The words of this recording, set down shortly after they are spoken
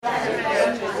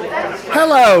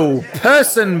hello,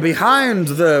 person behind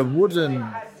the wooden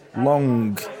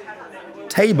long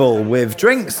table with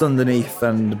drinks underneath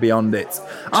and beyond it.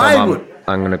 I'm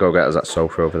going to go get us that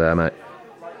sofa over there, mate.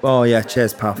 Oh, yeah,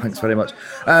 cheers, pal. Thanks very much.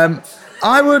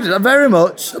 I would very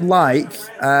much like...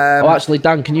 actually,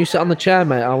 Dan, can you sit on the chair,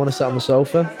 mate? I want to sit on the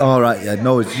sofa. All right, yeah,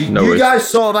 no worries. You guys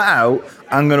sort that out.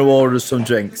 I'm going to order some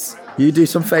drinks. You do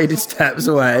some faded steps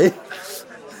away.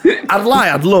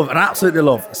 I'd love, and absolutely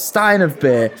love, a stein of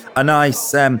beer, a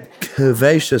nice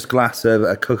curvaceous glass of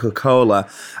a Coca-Cola,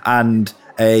 and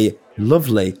a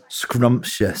lovely,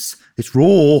 scrumptious, it's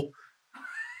raw,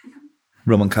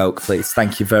 rum and coke, please.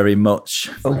 Thank you very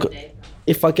much.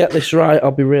 If I get this right,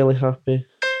 I'll be really happy.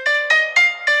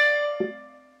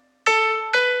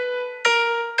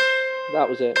 That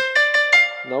was it.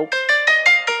 Nope.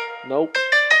 Nope.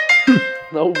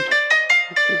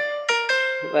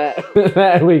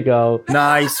 There we go.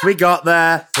 Nice, we got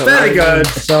there. Very good.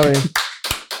 Sorry.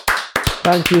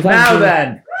 Thank you.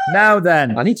 Now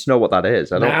then. I need to know what that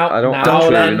is. I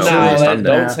don't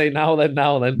Don't say now then.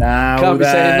 Can't be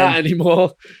saying that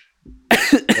anymore.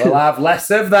 We'll have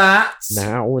less of that.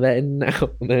 Now then.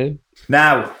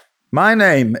 Now, my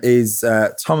name is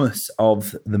Thomas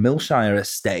of the Millshire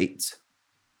Estate.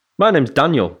 My name's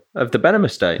Daniel of the Benham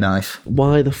Estate. Nice.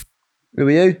 Why the Who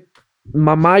are you?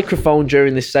 My microphone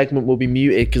during this segment will be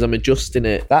muted because I'm adjusting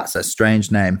it. That's a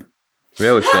strange name.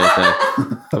 Really strange name.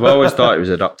 I've always thought it was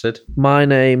adopted. My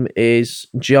name is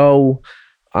Joe.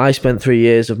 I spent 3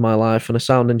 years of my life on a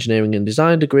sound engineering and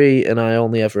design degree, and I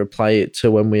only ever apply it to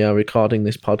when we are recording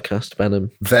this podcast, Benham.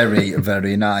 Very,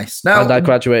 very nice. Now, and I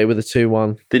graduated with a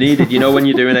 2-1. They needed, when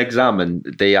you do an exam and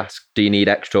they ask, do you need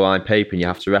extra line paper, and you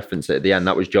have to reference it at the end.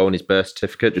 That was Joe and his birth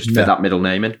certificate, just fit that middle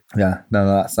name in. Yeah, no,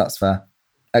 that's fair.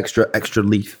 Extra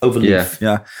leaf, overleaf.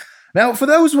 Yeah. Now, for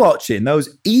those watching,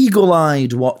 those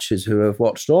eagle-eyed watchers who have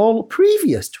watched all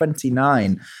previous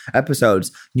 29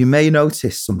 episodes, you may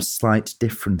notice some slight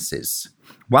differences.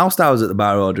 Whilst I was at the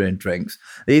bar ordering drinks,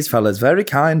 these fellas very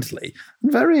kindly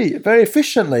and very, very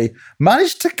efficiently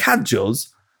managed to cadge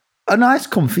us a nice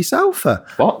comfy sofa.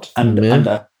 What? And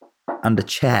a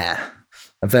chair.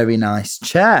 A very nice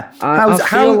chair.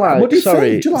 What do you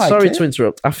think? Do you like sorry it? to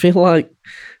interrupt. I feel like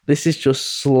this is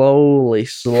just slowly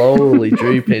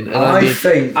drooping. And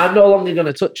I'm no longer going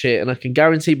to touch it, and I can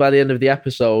guarantee by the end of the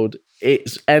episode,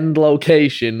 its end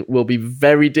location will be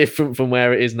very different from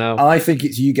where it is now. I think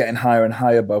it's you getting higher and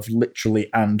higher, both literally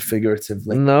and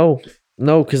figuratively. No,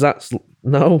 because that's...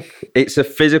 No. It's a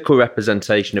physical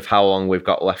representation of how long we've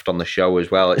got left on the show as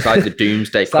well. It's like the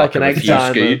doomsday clock of a few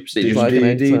scoops. Thank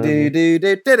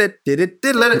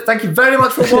you very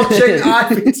much for watching.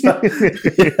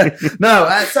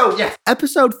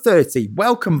 Episode 30.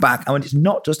 Welcome back. And it's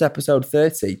not just episode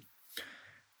 30.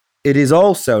 It is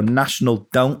also National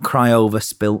Don't Cry Over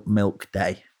Spilt Milk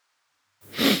Day.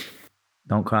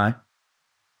 Don't cry.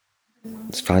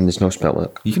 It's fine, there's no spilt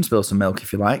milk. You can spill some milk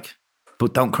if you like,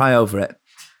 but don't cry over it.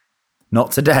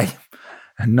 Not today.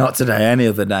 And not today, any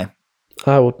other day.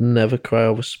 I would never cry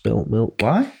over spilt milk.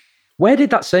 Why? Where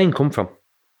did that saying come from?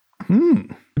 I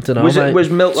don't know, was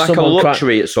milk like a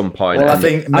luxury at some point? Well, I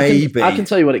think maybe. I can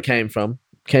tell you what it came from.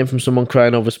 It came from someone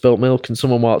crying over spilt milk, and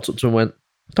someone walked up to him and went,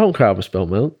 "Don't cry over spilt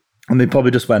milk." And they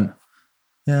probably just went,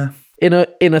 yeah. In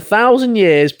 1,000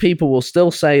 years, people will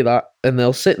still say that, and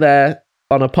they'll sit there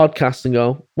on a podcast and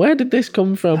go, "Where did this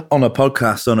come from?" On a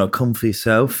podcast on a comfy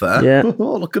sofa. Yeah.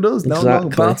 Oh, look at us. Exactly.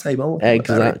 No bar table.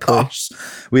 Exactly.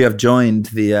 We have joined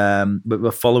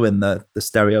we're following the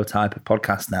stereotype of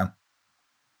podcast now.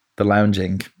 The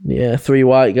lounging. Yeah, 3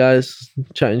 white guys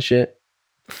chatting shit.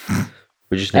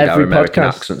 We just need our American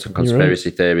accents and conspiracy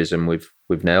theories, and we've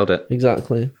nailed it.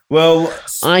 Exactly. Well,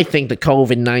 I think the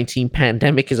COVID-19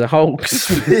 pandemic is a hoax.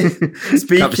 Can't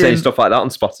be saying stuff like that on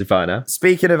Spotify now.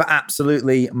 Speaking of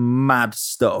absolutely mad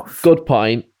stuff. Good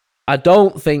point. I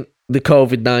don't think the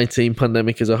COVID-19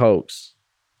 pandemic is a hoax.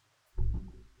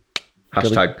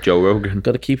 Hashtag Joe Rogan.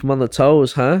 Got to keep them on the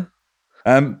toes, huh?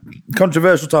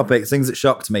 Controversial topics, things that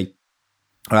shocked me.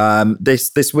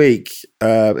 This week,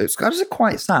 it's actually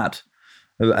quite sad.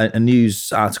 A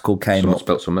news article came Someone up.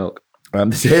 spilt some milk. They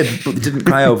did, but they didn't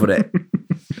cry over it.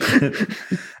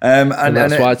 and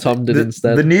that's why Tom did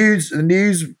instead. The news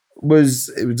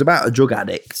was about a drug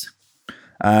addict,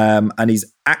 and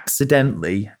he's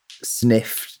accidentally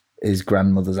sniffed his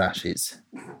grandmother's ashes.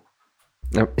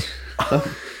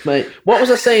 Mate, what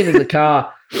was I saying in the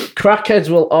car? Crackheads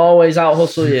will always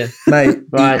out-hustle you. Mate,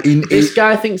 right. This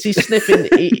guy thinks he's sniffing.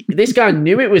 This guy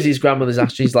knew it was his grandmother's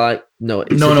ash. He's like, no,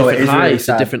 it's a different high. Really, it's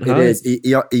a different high. It is.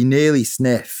 He nearly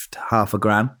sniffed half a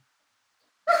gram.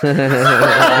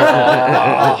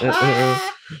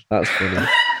 That's funny.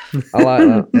 I like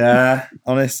that. Yeah,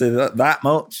 honestly, that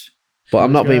much. But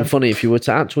I'm not being funny. If you were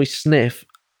to actually sniff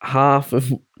half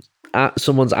of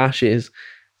someone's ashes,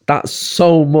 that's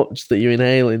so much that you're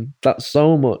inhaling. That's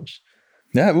so much.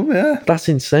 Yeah, well, yeah. That's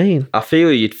insane. I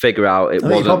feel you'd figure out it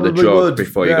wasn't the drug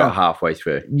before you got halfway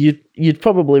through. You'd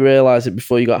probably realise it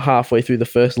before you got halfway through the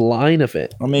first line of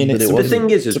it. I mean, the thing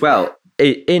is as well,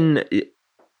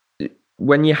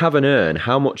 when you have an urn,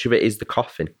 how much of it is the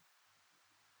coffin?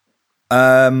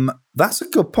 That's a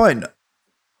good point.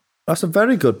 That's a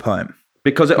very good point.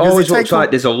 Because it always looks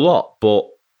like there's a lot, but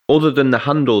other than the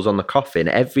handles on the coffin,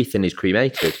 everything is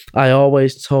cremated. I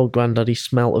always told Grandad he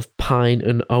smelt of pine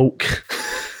and oak.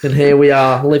 And here we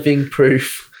are, living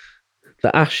proof.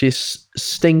 The ashes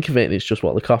stink of it, and it's just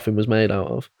what the coffin was made out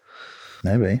of.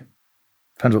 Maybe.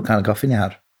 Depends what kind of coffin you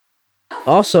had.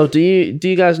 Also, do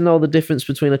you guys know the difference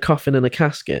between a coffin and a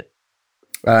casket?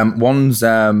 One's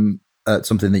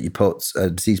something that you put a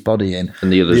deceased body in.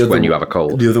 And the other's when you have a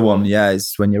cold. The other one, yeah,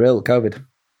 is when you're ill, COVID.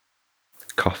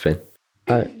 Coffin.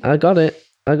 I got it.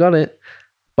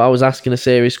 But I was asking a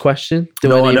serious question. I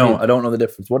don't know the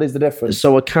difference. What is the difference?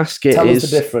 So a casket Tell us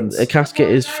the difference. A casket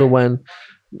is for when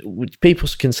people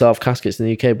can sell caskets in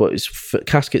the UK, but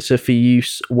caskets are for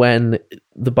use when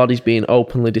the body's being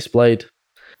openly displayed.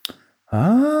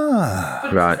 Ah,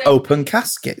 right. Open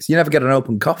caskets. You never get an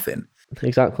open coffin.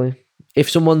 Exactly. If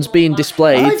someone's being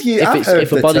displayed,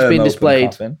 if a body's being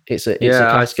displayed, it's a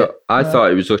casket. I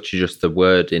thought it was literally just the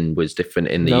wording was different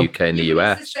in the UK and the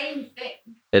US. It's the same thing.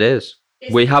 It is.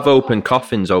 We have open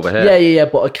coffins over here. Yeah.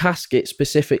 But a casket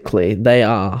specifically, they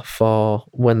are for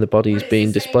when the body is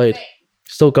being displayed.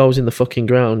 Still goes in the fucking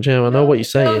ground. Yeah, I know what you're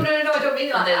saying. No, I don't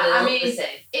mean like that. I mean,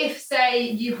 if say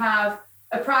you have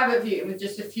a private view with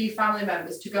just a few family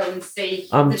members to go and see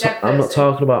the dead person. I'm not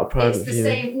talking about a private it's the view.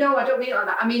 Same. No, I don't mean it like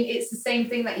that. I mean, it's the same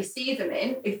thing that you see them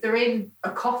in. If they're in a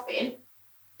coffin,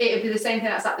 it would be the same thing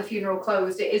that's at the funeral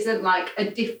closed. It isn't like a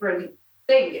different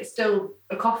thing. It's still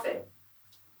a coffin.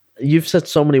 You've said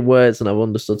so many words and I've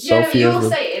understood so few of them.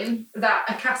 You're saying that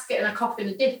a casket and a coffin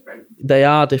are different. They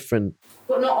are different.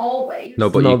 But not always. No,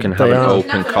 but you can have an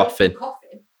open coffin.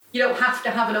 You don't have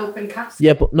to have an open casket.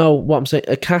 Yeah, but no, what I'm saying,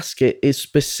 a casket is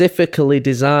specifically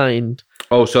designed.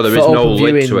 Oh, so there is no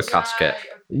lid to a casket.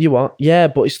 You are? Yeah,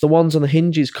 but it's the ones on the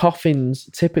hinges. Coffins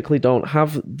typically don't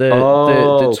have the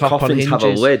top on hinges. Coffins have a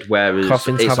lid, whereas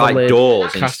it's like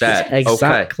doors instead.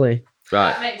 Exactly. Okay.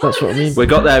 Right. That's what I mean. We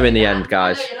got there in the end,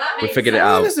 guys. We figured it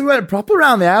out. We went proper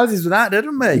around the houses with that,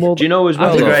 didn't we? Well, do you know as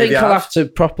well? I didn't think I'll have to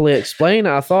properly explain it.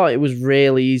 I thought it was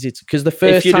really easy to, because the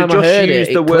first time I heard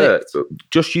it,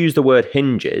 just use the word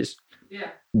hinges,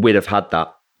 we'd have had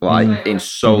that in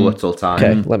so little time.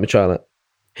 Okay, let me try that.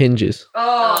 Hinges.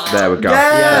 Oh, there we go.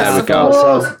 Yes,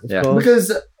 there we go.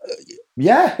 Because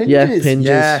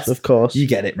hinges. Of course. You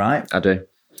get it, right? I do.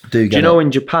 Do you know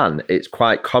in Japan it's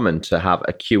quite common to have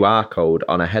a QR code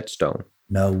on a headstone?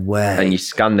 No way. And you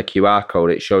scan the QR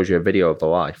code, it shows you a video of the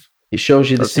life. It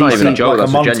shows you the CCTV. Not even a joke,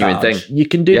 that's a genuine thing. You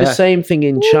can do the same thing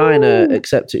in China,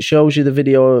 except it shows you the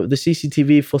video, the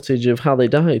CCTV footage of how they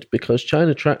died, because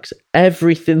China tracks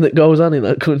everything that goes on in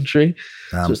that country.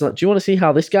 So it's like, do you want to see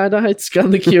how this guy died? Scan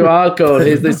the QR code.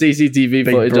 Here's the CCTV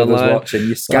footage online. Watching.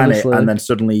 You scan it, and then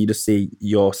suddenly you just see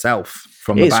yourself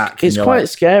from the back. It's quite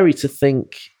scary to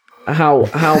think how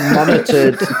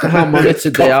monitored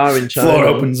they are in China. Floor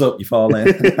opens up, you fall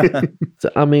in.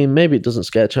 I mean, maybe it doesn't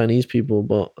scare Chinese people,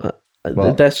 but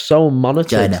they're so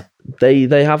monitored. China.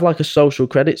 They have like a social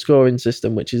credit scoring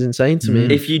system, which is insane to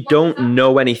me. If you don't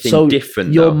know anything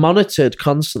different, you're monitored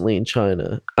constantly in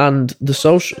China, and the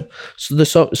social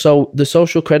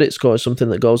credit score is something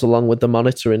that goes along with the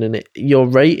monitoring, and you're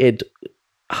rated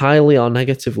highly or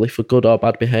negatively for good or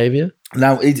bad behavior.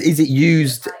 Now, is it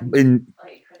used in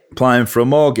applying for a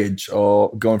mortgage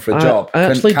or going for a job? I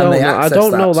actually don't know. I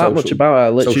don't know that much about it. I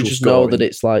literally just know that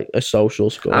it's like a social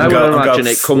score. I would imagine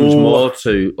it comes more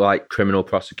to like criminal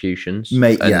prosecutions.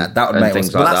 That would make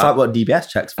sense. But that's like what DBS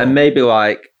checks for. And maybe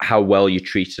like how well you're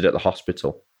treated at the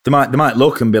hospital. They might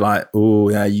look and be like, oh,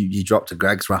 yeah, you dropped a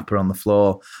Greggs wrapper on the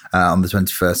floor on the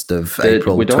 21st of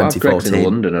April 2014. We don't have Greggs in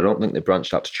London. I don't think they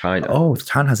branched out to China. Oh,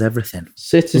 China has everything.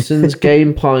 Citizens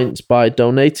gain points by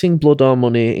donating blood or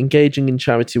money, engaging in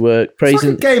charity work,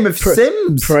 praising it's like a game of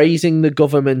Sims. Praising the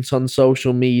government on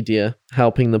social media,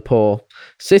 helping the poor.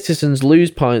 Citizens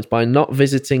lose points by not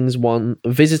visiting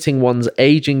one's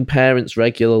aging parents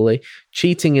regularly,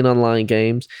 cheating in online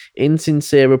games,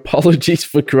 insincere apologies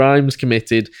for crimes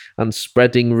committed, and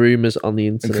spreading rumours on the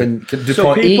internet.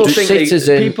 So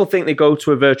people think they go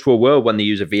to a virtual world when they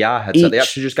use a VR headset. They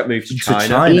actually just get moved to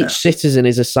China. Each citizen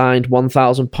is assigned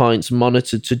 1,000 points,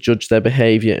 monitored to judge their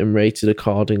behaviour and rated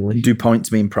accordingly. Do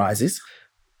points mean prizes?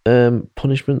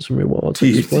 Punishments and rewards.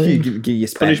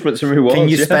 Punishments and rewards. Can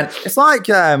you spend? It's like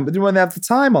when they have the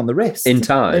time on the wrist. In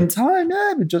time,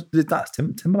 yeah. That's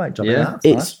Timberlake job. Yeah,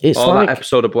 it's like that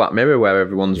episode of Black Mirror where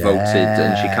everyone's voted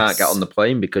and she can't get on the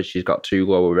plane because she's got too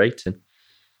low a rating.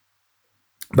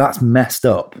 That's messed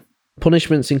up.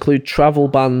 Punishments include travel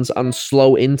bans and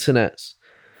slow internets.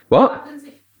 What?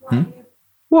 What?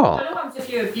 What happens if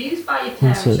you're abused by your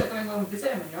parents? You're going to go and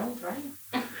visit them on your own, right?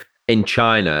 In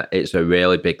China, it's a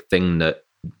really big thing that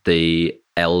the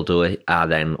elderly are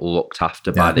then looked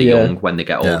after by the young when they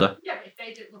get older. Yeah, but if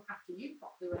they didn't look after you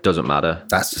properly, doesn't matter.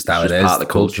 That's just how it is. Part of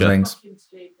the culture. Things.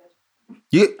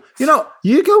 You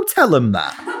go tell them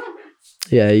that.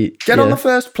 Yeah, get on the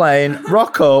first plane,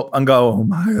 rock up, and go. Oh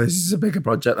my God, this is a bigger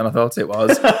project than I thought it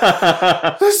was.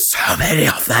 There's so many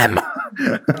of them.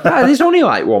 There's only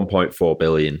like 1.4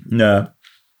 billion. No.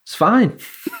 It's fine.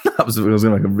 I was going to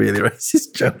make a really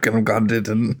racist joke and I'm glad I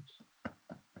didn't.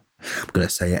 I'm going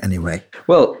to say it anyway.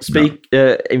 Well,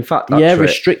 in fact,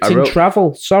 restricting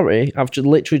travel. Sorry, I've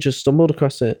literally just stumbled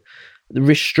across it.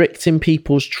 Restricting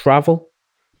people's travel.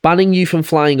 Banning you from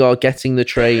flying or getting the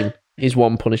train is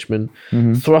one punishment.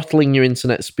 Mm-hmm. Throttling your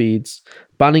internet speeds.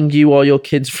 Banning you or your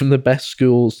kids from the best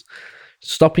schools.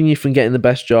 Stopping you from getting the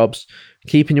best jobs.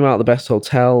 Keeping you out of the best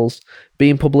hotels.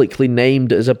 Being publicly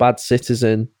named as a bad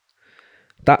citizen.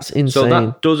 That's insane. So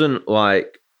that doesn't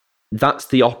that's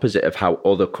the opposite of how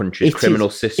other countries' criminal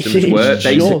systems work.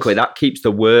 Basically, that keeps the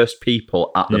worst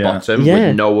people at the bottom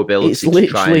with no ability to try.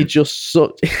 It's literally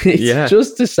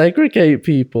just to segregate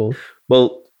people.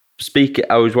 Well,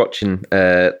 I was watching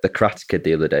the Karate Kid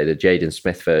the other day, the Jaden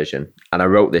Smith version, and I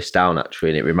wrote this down actually,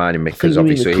 and it reminded me because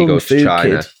obviously he goes to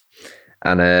China,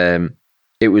 and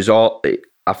it was all.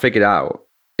 I figured out.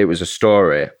 It was a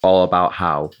story all about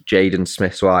how Jaden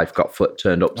Smith's life got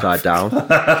turned upside down.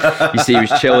 You see, he was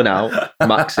chilling out,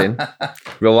 maxing,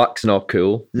 relaxing all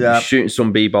cool, shooting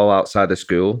some b-ball outside the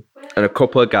school, and a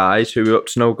couple of guys who were up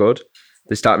to no good,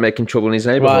 they started making trouble in his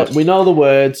neighbourhood. Right, we know the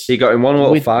words. He got in one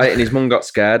little fight and his mum got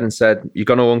scared and said, you're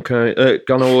going to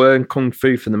learn kung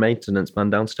fu from the maintenance man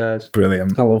downstairs.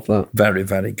 Brilliant. I love that. Very,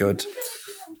 very good.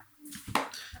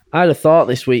 I had a thought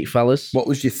this week, fellas. What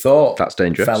was your thought? That's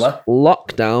dangerous. Fella.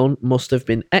 Lockdown must have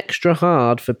been extra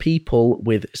hard for people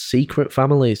with secret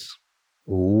families.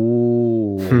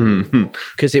 Ooh.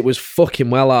 Because it was fucking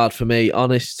well hard for me.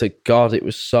 Honest to God, it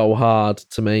was so hard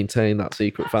to maintain that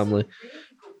secret family.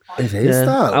 It is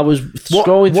that. I was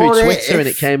scrolling through Twitter and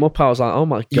it came up. I was like, oh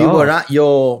my God. You were at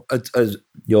your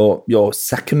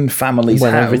second family's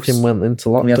when house. Everything went into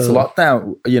lockdown. We had to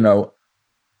lockdown.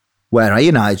 Where are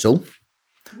you, Nigel?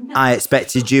 I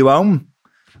expected you home.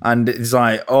 And it's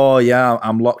like, oh yeah,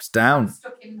 I'm locked down. I'm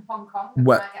stuck in Hong Kong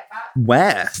when I get back.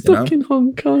 Where? Stuck in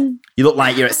Hong Kong. You look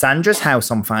like you're at Sandra's house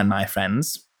on Find My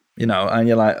Friends. And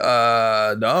you're like,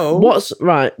 no.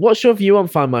 What's your view on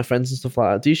Find My Friends and stuff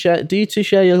like that? Do you two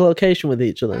share your location with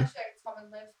each other?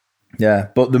 Yeah,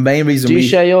 but the main reason do you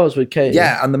share yours with Kate?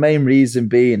 Yeah, and the main reason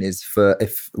being is for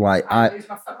if I lose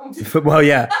my phone. Well,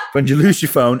 yeah, when you lose your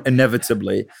phone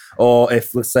inevitably, or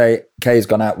if let's say Kay's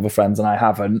gone out with her friends and I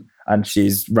haven't, and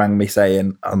she's rang me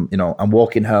saying, I'm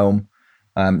walking home.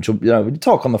 We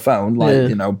talk on the phone,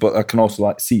 but I can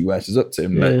also see where she's up to.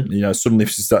 And, suddenly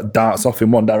if she darts off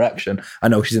in one direction, I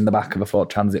know she's in the back of a Ford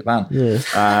Transit van.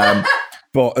 Yeah.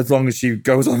 But as long as she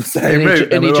goes on the same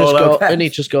route, and he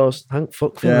just goes, thank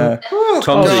fuck for that.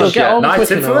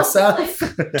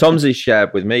 Tom's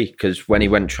shared with me because when he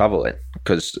went travelling,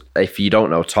 because if you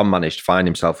don't know, Tom managed to find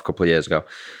himself a couple of years ago.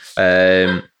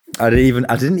 I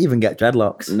didn't even get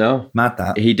dreadlocks. No, mad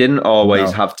that he didn't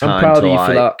always have time. I'm proud to of you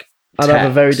for that. I'd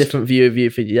have a very text. different view of you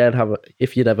if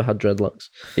you'd ever had dreadlocks.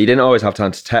 He didn't always have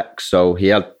time to text, so he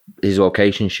had his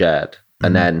location shared,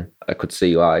 and then I could see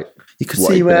you could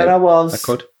see where I was. I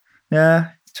could. Yeah,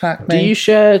 track me. Do you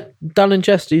share Dan and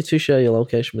Jess? Do you two share your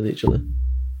location with each other?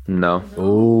 No.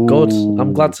 Ooh. Good.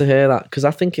 I'm glad to hear that because I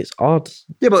think it's odd.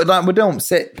 Yeah, but we don't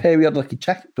sit periodically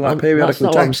check. That's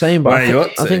not what I'm saying, but I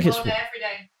think it's. Every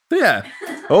day. Yeah.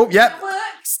 Oh, yeah.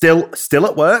 Still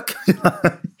at work. He's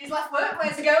left work.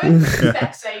 Where's he going?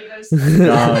 Best savers.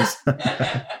 Nice.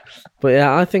 But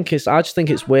yeah, I just think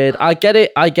it's weird. I get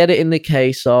it in the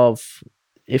case of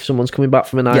if someone's coming back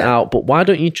from a night out, but why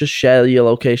don't you just share your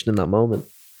location in that moment?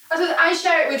 I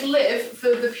share it with Liv for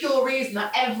the pure reason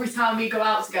that every time we go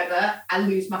out together, I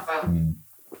lose my phone.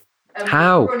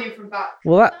 How? Running from back.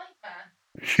 Well, that...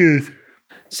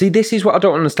 See, this is what I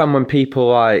don't understand when people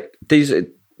like...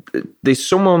 There's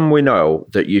someone we know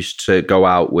that used to go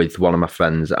out with one of my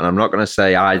friends, and I'm not going to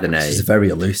say either name. This is very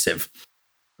elusive.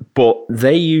 But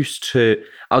they used to...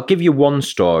 I'll give you one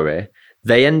story.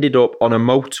 They ended up on a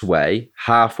motorway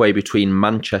halfway between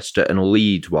Manchester and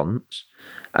Leeds once,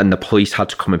 and the police had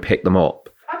to come and pick them up.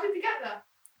 How did they get there?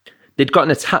 They'd got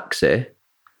in a taxi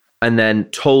and then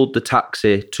told the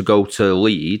taxi to go to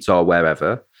Leeds or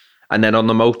wherever, and then on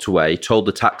the motorway told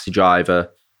the taxi driver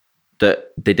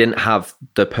that they didn't have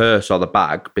the purse or the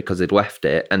bag because they'd left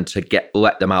it, and to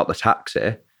let them out the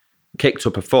taxi, kicked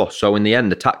up a fuss. So in the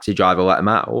end, the taxi driver let them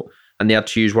out, and they had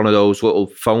to use one of those little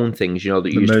phone things, you know,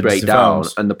 that you used to break down.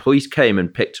 And the police came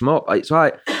and picked them up. It's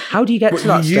like, how do you get to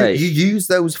that stage? You use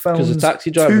those phones the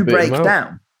taxi driver to break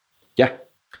down? Yeah.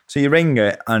 So you ring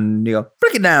it and you go,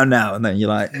 break it down now. And then you're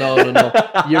like... No.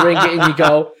 You ring it and you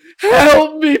go,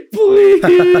 help me, please. I'm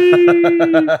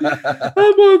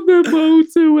on the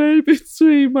motorway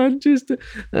between Manchester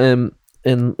and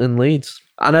Leeds.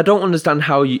 And I don't understand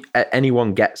how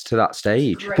anyone gets to that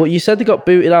stage. Great. But you said they got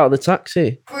booted out of the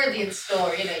taxi. Brilliant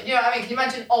story, isn't it? You know what I mean? Can you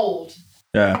imagine old?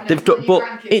 Yeah. They've done, but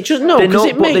it just because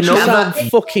it makes you sound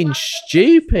fucking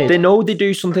stupid. They know they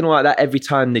do something like that every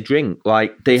time they drink.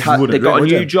 Like they got a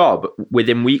new job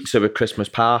within weeks of a Christmas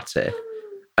party,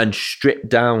 and stripped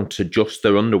down to just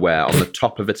their underwear on the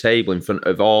top of a table in front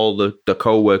of all the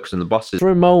co-workers and the bosses. For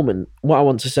a moment, what I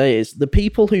want to say is the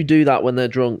people who do that when they're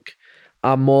drunk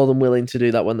are more than willing to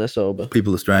do that when they're sober.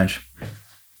 People are strange.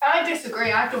 I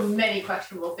disagree. I've done many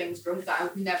questionable things drunk that I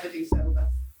would never do sober.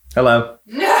 Hello.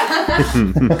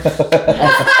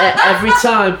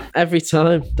 Every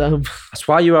time. Damn. That's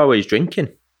why you're always drinking.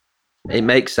 It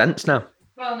makes sense now.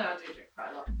 Well, no, I do drink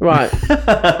quite a lot.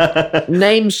 Right.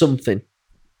 Name something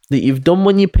that you've done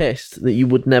when you're pissed that you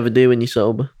would never do when you're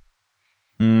sober.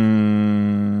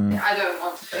 I don't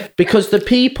want to. Because the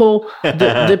people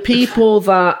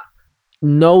that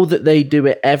know that they do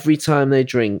it every time they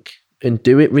drink and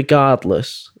do it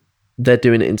regardless, they're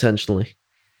doing it intentionally.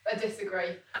 I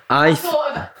disagree. I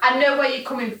know where you're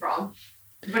coming from,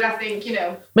 but I think, you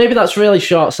know... Maybe that's really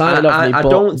short-sighted of me, I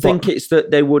don't think it's that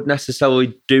they would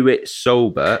necessarily do it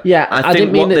sober. Yeah, I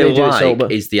think what they do it sober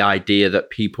is the idea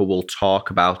that people will talk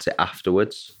about it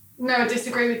afterwards. No, I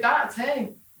disagree with that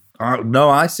too. No,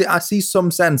 I see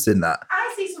some sense in that.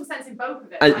 I see some sense in both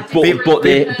of it.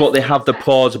 But they have the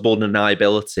plausible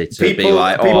deniability to be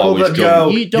like, oh, that go,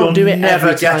 you don't do it never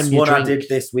every time guess you what drink. I did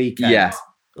this weekend. Yeah.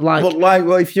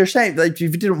 Well, if you're saying, like, if you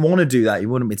didn't want to do that, you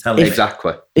wouldn't be telling me.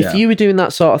 Exactly. If you were doing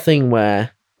that sort of thing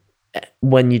where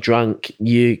when you drank,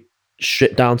 you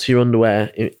stripped down to your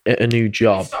underwear at a new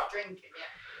job. Stop drinking,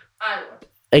 yeah. I would.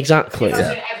 Exactly. If I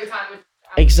did it every time,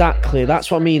 exactly. That's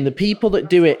what I mean. The people that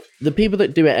do it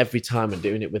every time are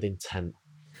doing it with intent.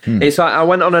 It's like I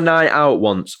went on a night out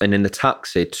once, and in the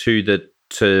taxi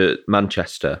to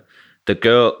Manchester,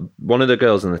 one of the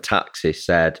girls in the taxi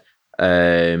said,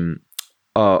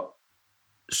 "Oh,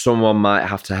 someone might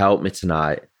have to help me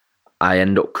tonight. I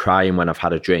end up crying when I've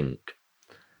had a drink."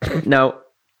 Now,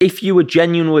 if you were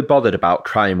genuinely bothered about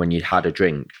crying when you'd had a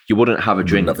drink, you wouldn't have a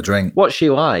drink. Have a drink. What she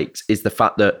liked is the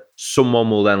fact that someone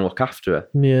will then look after her.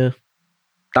 Yeah.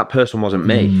 That person wasn't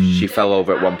me. She fell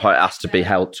over at one point, asked to be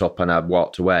helped up, and I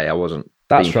walked away. I wasn't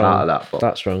being part of that. But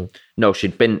that's wrong. No,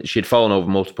 she'd fallen over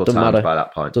multiple times by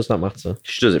that point. Does not matter.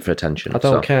 She does it for attention. I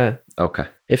don't care. Okay.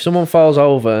 If someone falls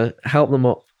over, help them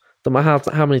up. No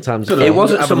matter how many times. It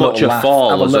wasn't so much a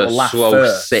fall as a slow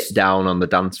sit down on the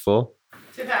dance floor.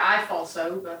 To that, I fall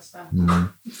sober, so.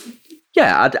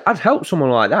 Yeah, I'd help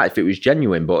someone like that if it was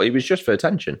genuine, but it was just for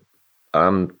attention.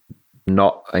 I'm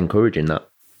not encouraging that.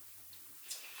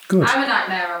 Good. I'm a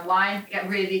nightmare on wine. I get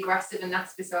really aggressive and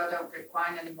nasty, so I don't drink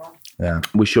wine anymore. Yeah.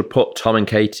 We should put Tom and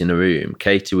Katie in a room.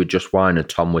 Katie would just wine and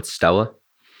Tom with Stella,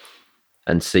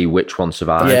 and see which one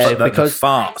survives. Yeah, because the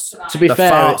farts. To be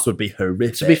fair, farts would be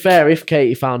horrific. To be fair, if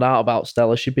Katie found out about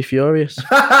Stella, she'd be furious.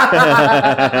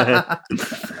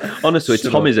 Honestly,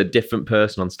 Tom is a different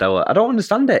person on Stella. I don't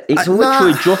understand it. It's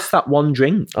literally just that one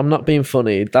drink. I'm not being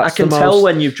funny. I can tell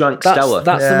when you've drank Stella.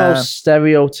 That's the most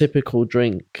stereotypical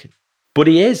drink. But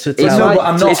he is. I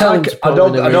don't turn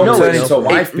into a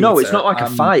wife beater. No, it's not like a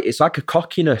fight. It's like a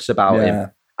cockiness about him.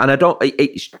 And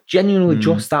it's genuinely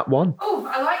just that one. Oh,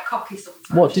 I like cocky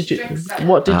sometimes. What did you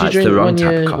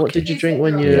drink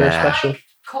when you were special?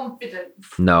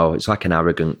 Confidence. No, it's like an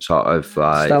arrogant sort of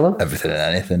like Stella? Everything and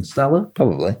anything. Stella?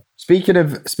 Probably. Speaking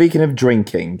of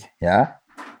drinking, yeah?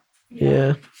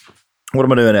 Yeah. What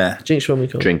am I doing here? Jinx Rummy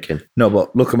Cup. Drinking. No,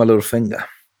 but look at my little finger.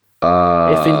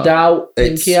 If in doubt,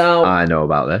 pinky out. I know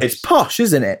about this. It's posh,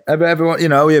 isn't it? Everyone,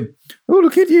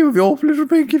 look at you with your little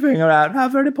pinky finger out. How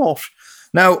very posh.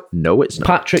 Now, no, it's not.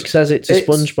 Patrick says it to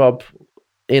SpongeBob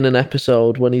in an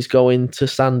episode when he's going to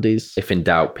Sandy's. If in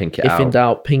doubt, pink it out. If in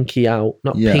doubt, pinky out.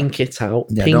 Not pink it out.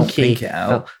 Yeah, don't pink it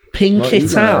out. Pink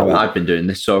it out. I've been doing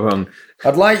this so wrong.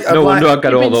 I'd like I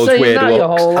got all those weird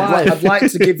looks. I'd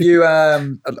like to give you a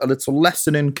little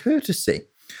lesson in courtesy.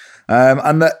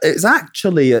 And that it's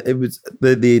actually, it was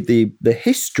the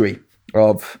history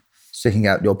of sticking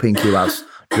out your pinky whilst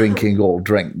drinking or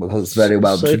drink, because it's very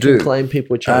well to do. Claim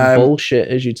people are trying bullshit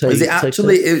as you take.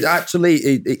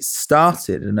 It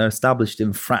started and established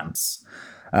in France.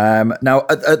 Now,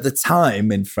 at the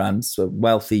time in France,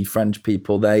 wealthy French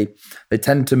people they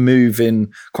tend to move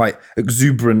in quite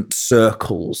exuberant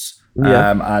circles,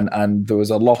 and there was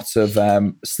a lot of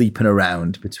sleeping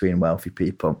around between wealthy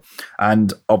people,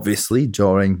 and obviously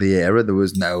during the era there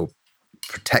was no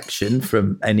protection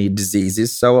from any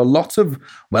diseases. So a lot of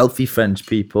wealthy French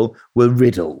people were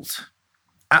riddled,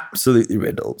 absolutely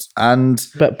riddled. And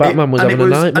but Batman was having a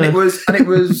nightmare. And it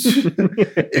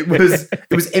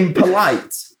was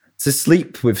impolite to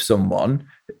sleep with someone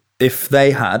if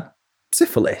they had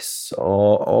syphilis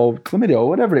or chlamydia or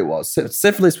whatever it was.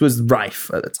 Syphilis was rife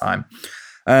at the time.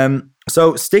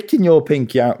 So sticking your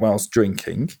pinky out whilst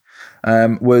drinking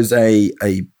was a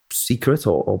secret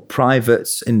or private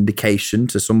indication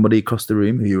to somebody across the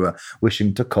room who you were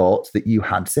wishing to court that you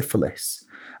had syphilis.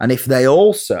 And if they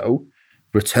also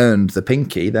returned the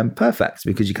pinky, then perfect,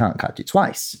 because you can't catch it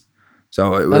twice.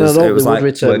 So it was. And I would like,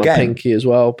 return my pinky as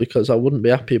well, because I wouldn't be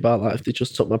happy about that if they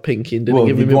just took my pinky and didn't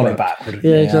give me it back.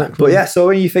 Yeah, exactly. But so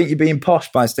when you think you're being posh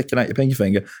by sticking out your pinky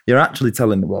finger, you're actually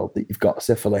telling the world that you've got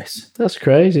syphilis. That's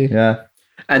crazy. Yeah.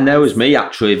 And there was me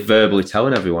actually verbally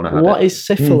telling everyone I had it. What is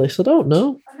syphilis? I don't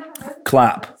know.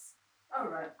 Clap. All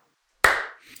right.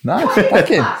 Nice.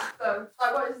 Thank you. What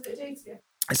does it do to you?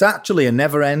 It's actually a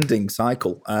never-ending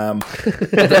cycle. The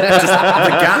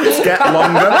gaps get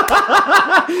longer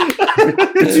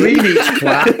between each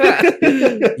clap.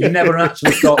 You never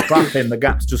actually stop clapping. The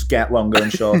gaps just get longer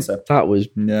and shorter. That was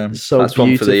so that's beautifully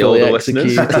one for the older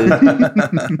executed.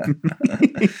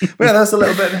 Well, that's a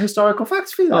little bit of a historical fact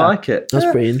for you. I like it. That's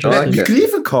pretty interesting. You could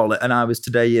even call it "And I Was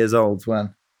Today Years Old"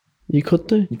 when. You could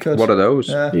do. You could. What are those?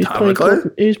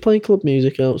 Who's playing club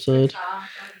music outside?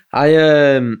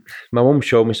 My mum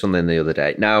showed me something the other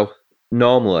day. Now,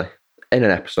 normally in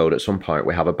an episode at some point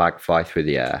we have a bag fly through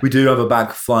the air. We do have a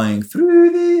bag flying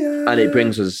through the air. And it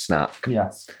brings us a snack.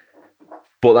 Yes.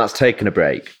 But that's taken a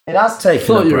break. It has taken a break. I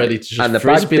thought you were ready to just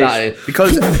frisbee that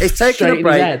because it's taken a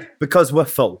break because we're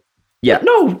full. Yeah.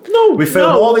 No. We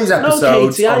film all these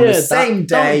episodes Katie, on the same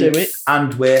day do it.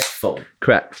 and we're full.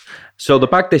 Correct. So the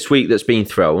bag this week that's been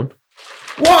thrown...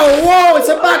 Whoa, it's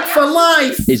a bag for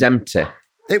life! ...is empty.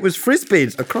 It was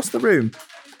frisbees across the room.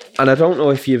 And I don't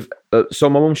know if you've... so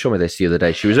my mum showed me this the other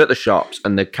day. She was at the shops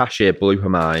and the cashier blew her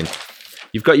mind.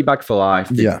 You've got your bag for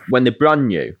life. When they're brand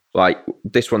new, like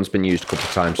this one's been used a couple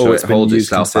of times, so it holds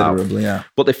itself out. Yeah.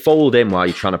 But they fold in while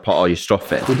you're trying to put all your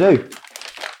stuff in. They do.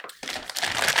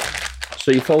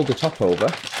 So you fold the top over.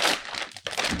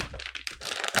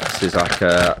 This is like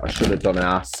I should have done an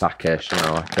arse sackish,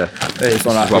 It's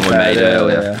one we made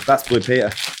earlier. Yeah. That's Blue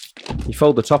Peter. You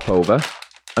fold the top over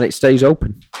and it stays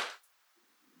open.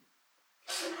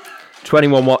 To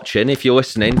anyone watching, if you're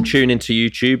listening, tune into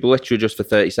YouTube literally just for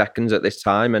 30 seconds at this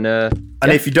time. And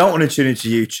if you don't want to tune into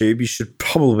YouTube, you should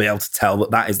probably be able to tell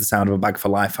that is the sound of a bag for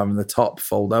life having the top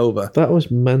fold over. That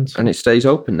was mental. And it stays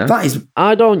open now.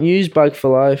 I don't use bag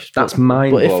for life. That's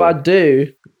mine. But if I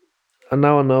do, and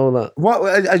now I know that.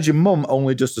 What has your mum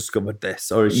only just discovered this,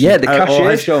 or is the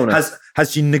cashier's shown us.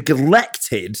 Has she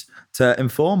neglected to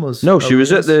inform us? No, she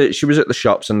was at the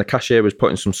shops, and the cashier was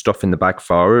putting some stuff in the bag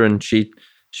for her, and she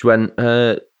went,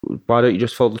 "Why don't you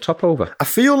just fold the top over?" I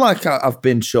feel like I've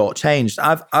been shortchanged.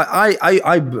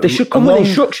 They should come with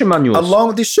instruction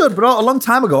manuals. They should, but a long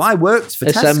time ago, I worked for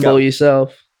Assemble Tesco.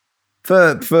 Yourself.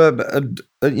 For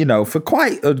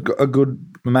quite a good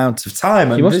amount of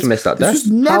time. You must have missed that day. This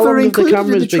was never included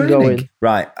in the training. Going?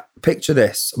 Right, picture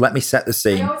this. Let me set the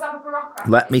scene.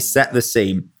 Let me set the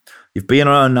scene. You've been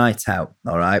on a night out,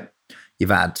 all right?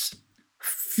 You've had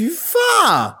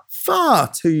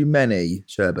far too many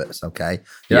sherbets, okay?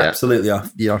 You're absolutely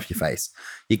off your face.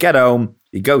 You get home,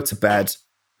 you go to bed,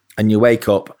 and you wake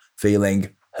up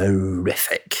feeling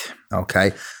horrific,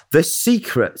 okay? The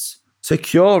secret to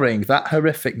curing that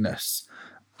horrificness,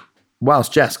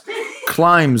 whilst Jess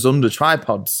climbs under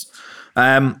tripods,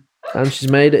 And she's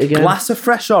made it again. Glass of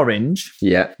fresh orange.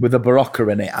 Yeah. With a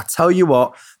Barocca in it. I tell you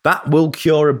what, that will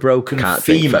cure a broken Can't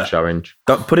take femur. fresh orange.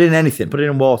 Put it in anything. Put it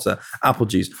in water, apple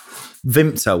juice,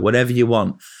 Vimto, whatever you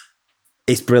want.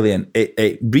 It's brilliant.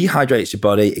 It rehydrates your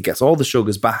body. It gets all the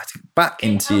sugars back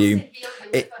into you.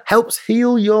 It helps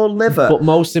heal your liver. But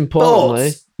most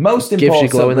importantly, gives you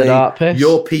glow in the dark piss.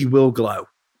 Your pee will glow,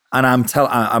 and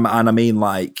I mean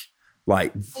like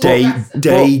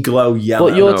day glow yellow.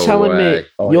 But you're telling me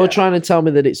you're trying to tell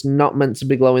me that it's not meant to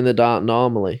be glow in the dark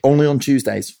normally. Only on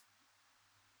Tuesdays.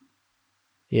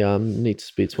 Yeah, I need to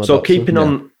speak to my doctor.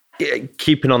 So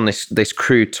keeping on this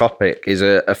crude topic is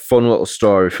a fun little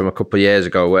story from a couple of years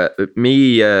ago where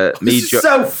this is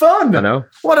so fun. I know.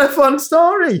 What a fun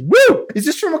story. Woo! Is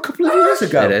this from a couple of years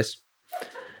ago? It is.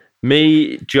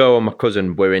 Me, Joe, and my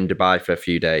cousin were in Dubai for a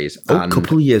few days. A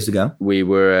couple of years ago. We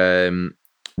were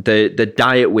the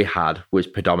diet we had was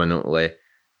predominantly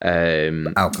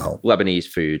alcohol, Lebanese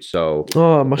food. So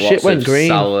my shit went green.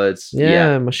 Salads.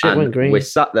 Yeah, my shit went green. We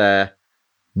sat there.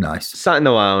 Nice. Sat in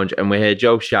the lounge and we hear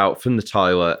Joe shout from the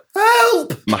toilet,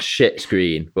 "Help!" My shit's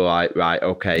green. We're like, right,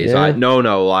 okay. He's like,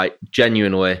 no, like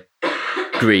genuinely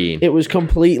green. It was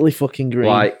completely fucking green.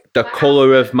 Like the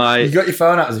colour of my... You got your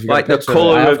phone out as if you got like the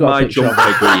colour of my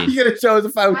jumper green. You're going to show us a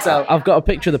photo. I've got a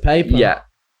picture of the paper. Yeah.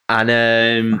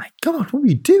 And my God, what were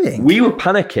you doing? We were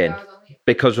panicking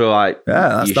because we're like,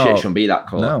 your shit shouldn't be that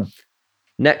colour. No.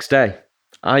 Next day,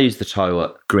 I used the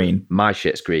toilet. Green. My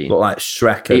shit's green. Look like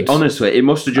Shrek. Honestly, it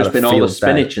must have just been all the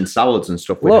spinach and salads and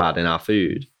stuff we had in our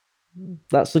food.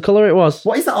 That's the colour it was.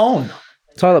 What is that on?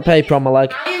 Toilet paper on my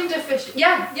leg. I am deficient.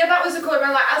 Yeah, that was the colour.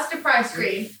 I'm like Asda price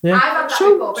green. Yeah. I've had that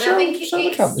before, but I think it's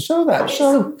show that.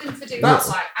 something to do with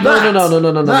like... No.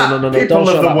 Don't People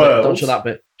show of the that world. bit. Don't show that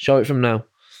bit. Show it from now.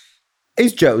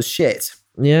 Is Joe's shit?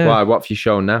 Yeah. Why? What have you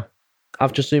shown now?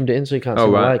 I've just zoomed it in so you can't see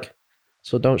my leg.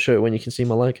 So don't show it when you can see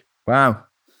my leg. Wow.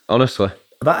 Honestly.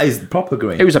 That is proper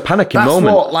green. It was a panicking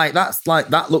moment.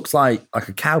 That looks like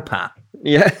a cow pat.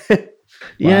 Yeah.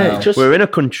 Yeah. Wow. We're in a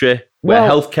country where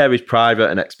healthcare is private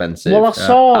and expensive. Well, I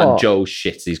saw... And Joe's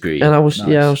shit is green. And I was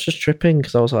just tripping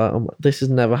because I was like, this has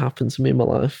never happened to me in my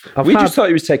life. We just thought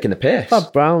he was taking the piss. I've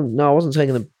had brown... No, I wasn't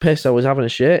taking the piss. I was having a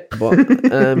shit. But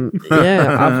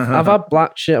I've had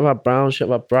black shit. I've had brown shit.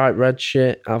 I've had bright red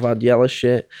shit. I've had yellow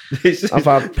shit. I've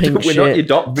had pink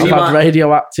shit. I've had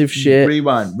radioactive shit.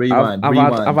 Rewind.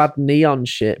 I've had neon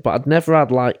shit, but I'd never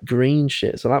had like green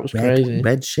shit. So that was crazy.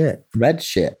 Red shit.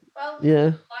 Well, yeah.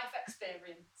 Life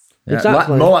experience. Yeah,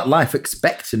 Exactly. more like life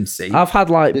expectancy. I've had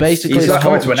like basically the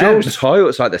whole Joe's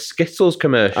toilet's like the Skittles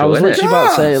commercial. I was isn't literally about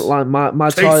to say like my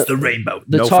Taste toilet. the rainbow.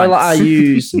 The toilet I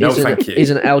use No, is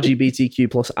an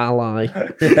LGBTQ plus ally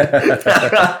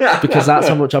because that's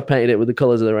how much I've painted it with the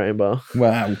colours of the rainbow.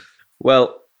 Wow.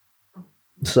 Well,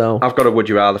 so I've got a would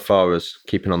you rather for us,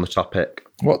 keeping on the topic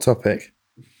What topic?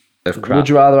 of crap. would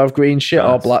you rather have green shit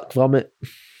or black vomit?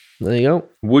 There you go.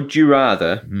 Would you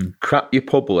rather crap your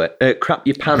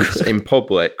pants in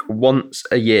public once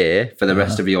a year for the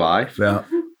rest of your life,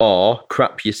 or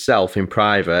crap yourself in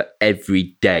private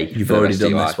every day? You've already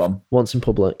done this one. Once in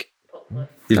public.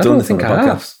 You've done this in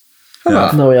podcast.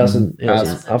 Yeah. No, he hasn't.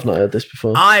 I've not heard this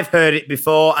before. I've heard it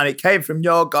before, and it came from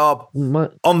your gob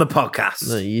on the podcast.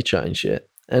 No, you're chatting shit.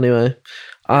 Anyway,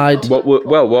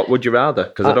 What would you rather?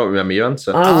 Because I don't remember your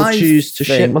answer. I would choose to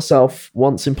shit myself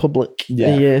once in public a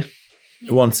year.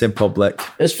 Once in public.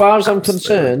 As far as I'm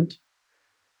concerned,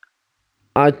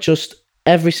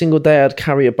 every single day I'd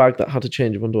carry a bag that had a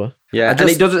change of underwear. Yeah, and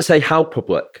it doesn't say how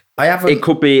public. It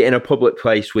could be in a public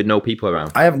place with no people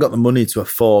around. I haven't got the money to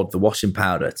afford the washing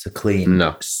powder to clean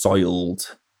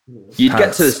soiled. You'd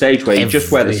get to the stage where you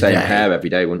just wear the same hair every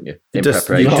day, wouldn't you? In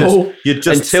preparation. You'd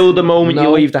just until the moment you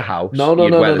leave the house, you'd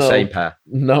wear the same pair.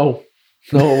 No.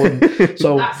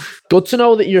 So good to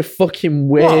know that you're a fucking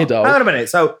weirdo. Hang on a minute.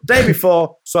 So day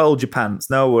before, soiled your pants.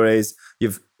 No worries.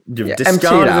 You've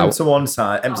discarded them to one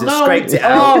side, scraped it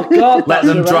out. Oh God! Let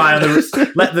them dry on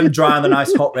the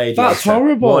nice hot radiator. That's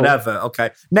horrible. Whatever. Okay.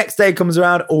 Next day comes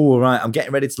around. Oh right, I'm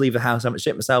getting ready to leave the house. I haven't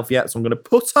shit myself yet, so I'm going to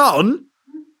put on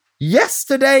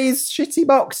yesterday's shitty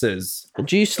boxers.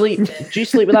 Do you sleep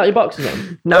without your boxers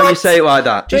on? No, you say it like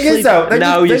that. Then you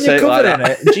say it like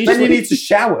that. Then you need to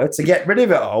shower to get rid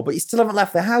of it all, but you still haven't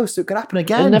left the house, so it could happen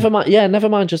again. And never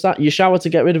mind just that. You shower to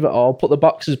get rid of it all, put the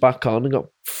boxers back on, and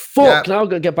go, fuck, now I've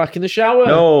got to get back in the shower.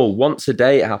 No, once a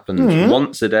day it happens.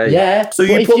 Once a day. Yeah. So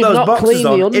you put those boxers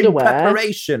on in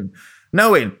preparation,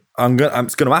 knowing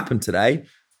it's going to happen today.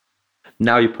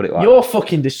 Now you put it like You're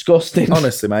fucking disgusting.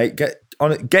 Honestly, mate,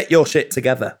 get your shit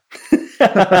together. Get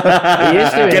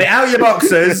it out of your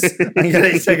boxes and get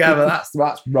it together.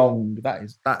 That's wrong.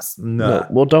 That's no.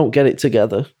 Well, don't get it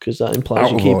together because that implies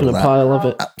you're keeping a pile of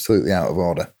it. Absolutely out of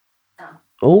order.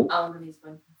 Oh,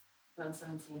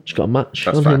 she's got a match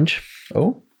on Hinge.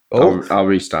 Oh, I'll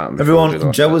restart.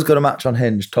 Everyone, Joe has got a match on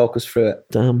Hinge. Talk us through it.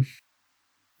 Damn.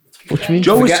 What do you mean?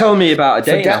 Joe was telling me about a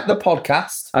dating app. Forget the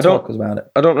podcast. Talk us about it.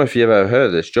 I don't know if you've ever heard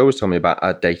of this. Joe was telling me about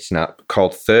a dating app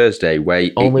called Thursday, where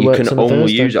you can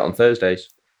only use it on Thursdays.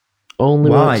 Only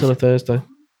works on a Thursday.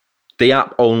 The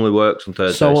app only works on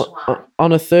Thursdays. So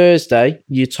on a Thursday,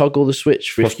 you toggle the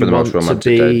switch for if you want to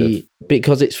be,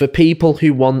 because it's for people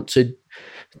who want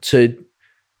to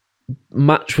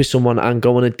match with someone and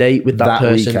go on a date with that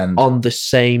person weekend. On the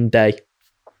same day.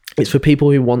 It's for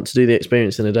people who want to do the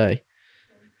experience in a day.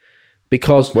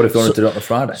 Because what if you wanted to do it on a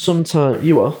Friday? Sometimes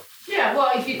you are. Yeah,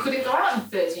 well, if you couldn't go out on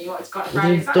Thursday, you wanted to go on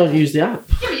Friday. Don't use the app.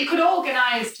 Yeah, but you could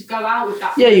organise to go out with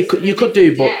that. Yeah, you could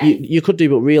do, but you could do,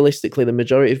 but realistically, the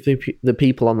majority of the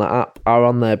people on that app are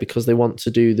on there because they want to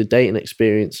do the dating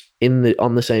experience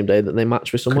on the same day that they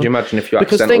match with someone. Could you imagine if you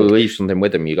accidentally leave something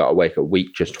with them, you got to wait a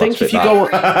week just to think if you go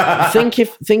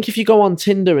think if you go on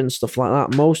Tinder and stuff like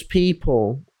that, most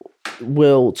people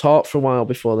will talk for a while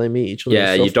before they meet each other.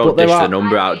 Yeah, you don't dish the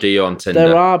number out, do you, on Tinder?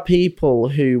 There are people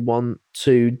who want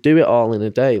to do it all in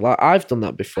a day. Like I've done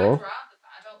that before.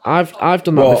 I've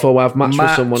done that before where I've matched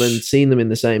with someone and seen them in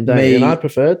the same day, and I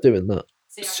prefer doing that.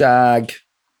 Shag,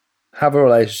 have a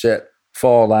relationship,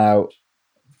 fall out,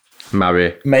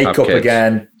 marry, make up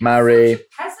again, marry,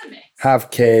 have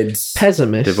kids,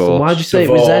 pessimist. Divorce. Why'd you say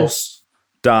divorce,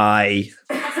 die,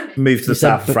 move to the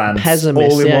south of France,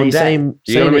 pessimist. all in one day.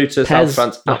 You're going to move to the south of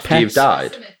France after you've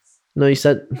died? No, you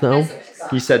said no.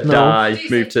 You said die,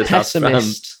 move to the south of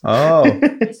France. Oh,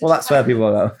 well, that's where people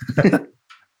go.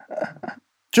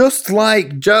 Just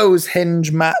like Joe's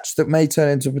Hinge match that may turn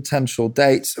into potential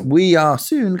dates, we are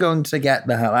soon going to get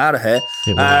the hell out of here.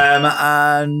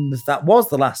 And that was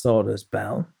the last orders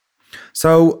bell.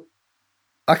 So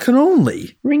I can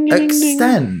only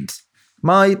extend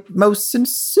my most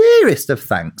sincerest of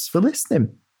thanks for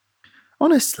listening.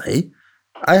 Honestly,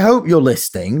 I hope you're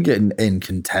listening in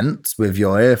content with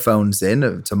your earphones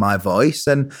in to my voice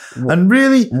and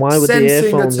really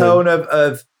sensing a tone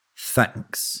of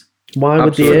thanks. Why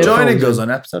would the earphones joining us on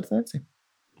episode 30?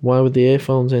 Why would the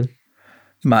earphones in?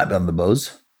 Might be on the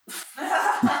buzz.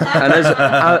 And as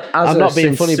I'm not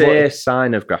being funny, but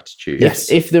sign of gratitude.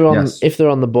 Yes, if they're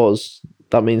on the buzz,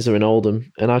 that means they're in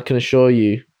Oldham, and I can assure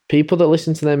you, people that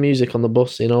listen to their music on the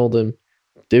bus in Oldham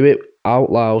do it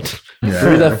out loud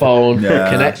through their phone,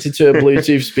 connected to a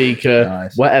Bluetooth speaker,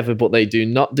 whatever, but they do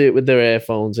not do it with their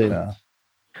earphones in. Yeah.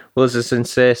 Well, as a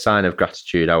sincere sign of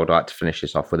gratitude, I would like to finish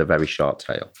this off with a very short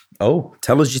tale. Oh,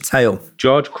 tell us your tale.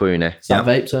 George Clooney,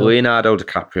 vape Leonardo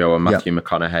DiCaprio and Matthew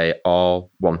McConaughey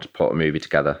all want to put a movie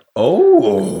together.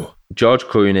 Oh. George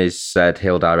Clooney said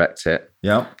he'll direct it.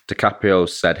 Yeah. DiCaprio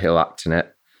said he'll act in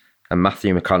it. And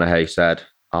Matthew McConaughey said,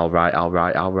 All right. All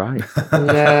right.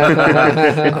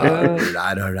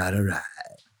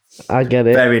 I get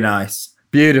it. Very nice.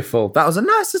 Beautiful. That was a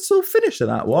nice little finisher,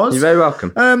 that was. You're very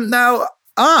welcome. Now,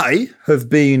 I have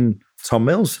been Tom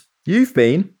Mills. You've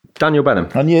been Daniel Benham.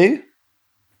 And you?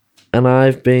 And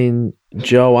I've been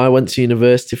Joe. I went to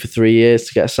university for 3 years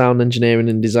to get a sound engineering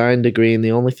and design degree, and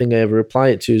the only thing I ever apply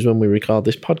it to is when we record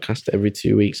this podcast every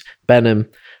 2 weeks. Benham.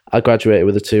 I graduated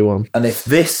with a 2-1. And if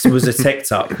this was a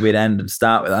TikTok, we'd end and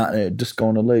start with that, and it'd just go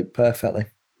on a loop perfectly.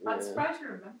 I'm surprised you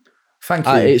remember. Thank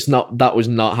you. That was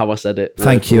not how I said it.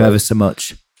 Thank you ever so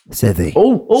much, Sithy.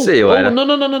 Oh, see you later. No.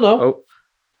 Oh.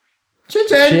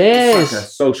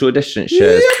 Cheers. Social distance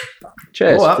cheers. Yep.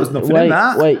 Cheers. Oh, that was nothing in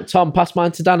that. Wait, Tom, pass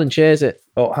mine to Dan and cheers it.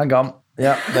 Oh, hang on.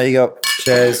 Yeah, there you go.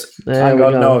 Cheers. Hang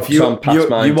on. No, if you hold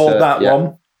that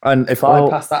one, and if I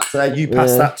pass that to you,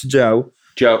 pass that to Joe.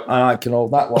 And I can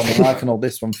hold that one, and I can hold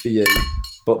this one for you.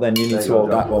 But then you need to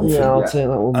hold that one. I'll take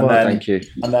that one. Thank you.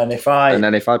 And then if I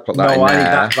put that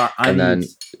in there,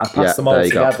 I pass them all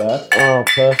together. Oh,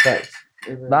 perfect.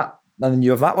 That, and then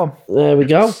you have that one. There we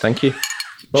go. Thank you.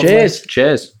 Cheers.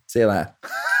 Cheers. See you later.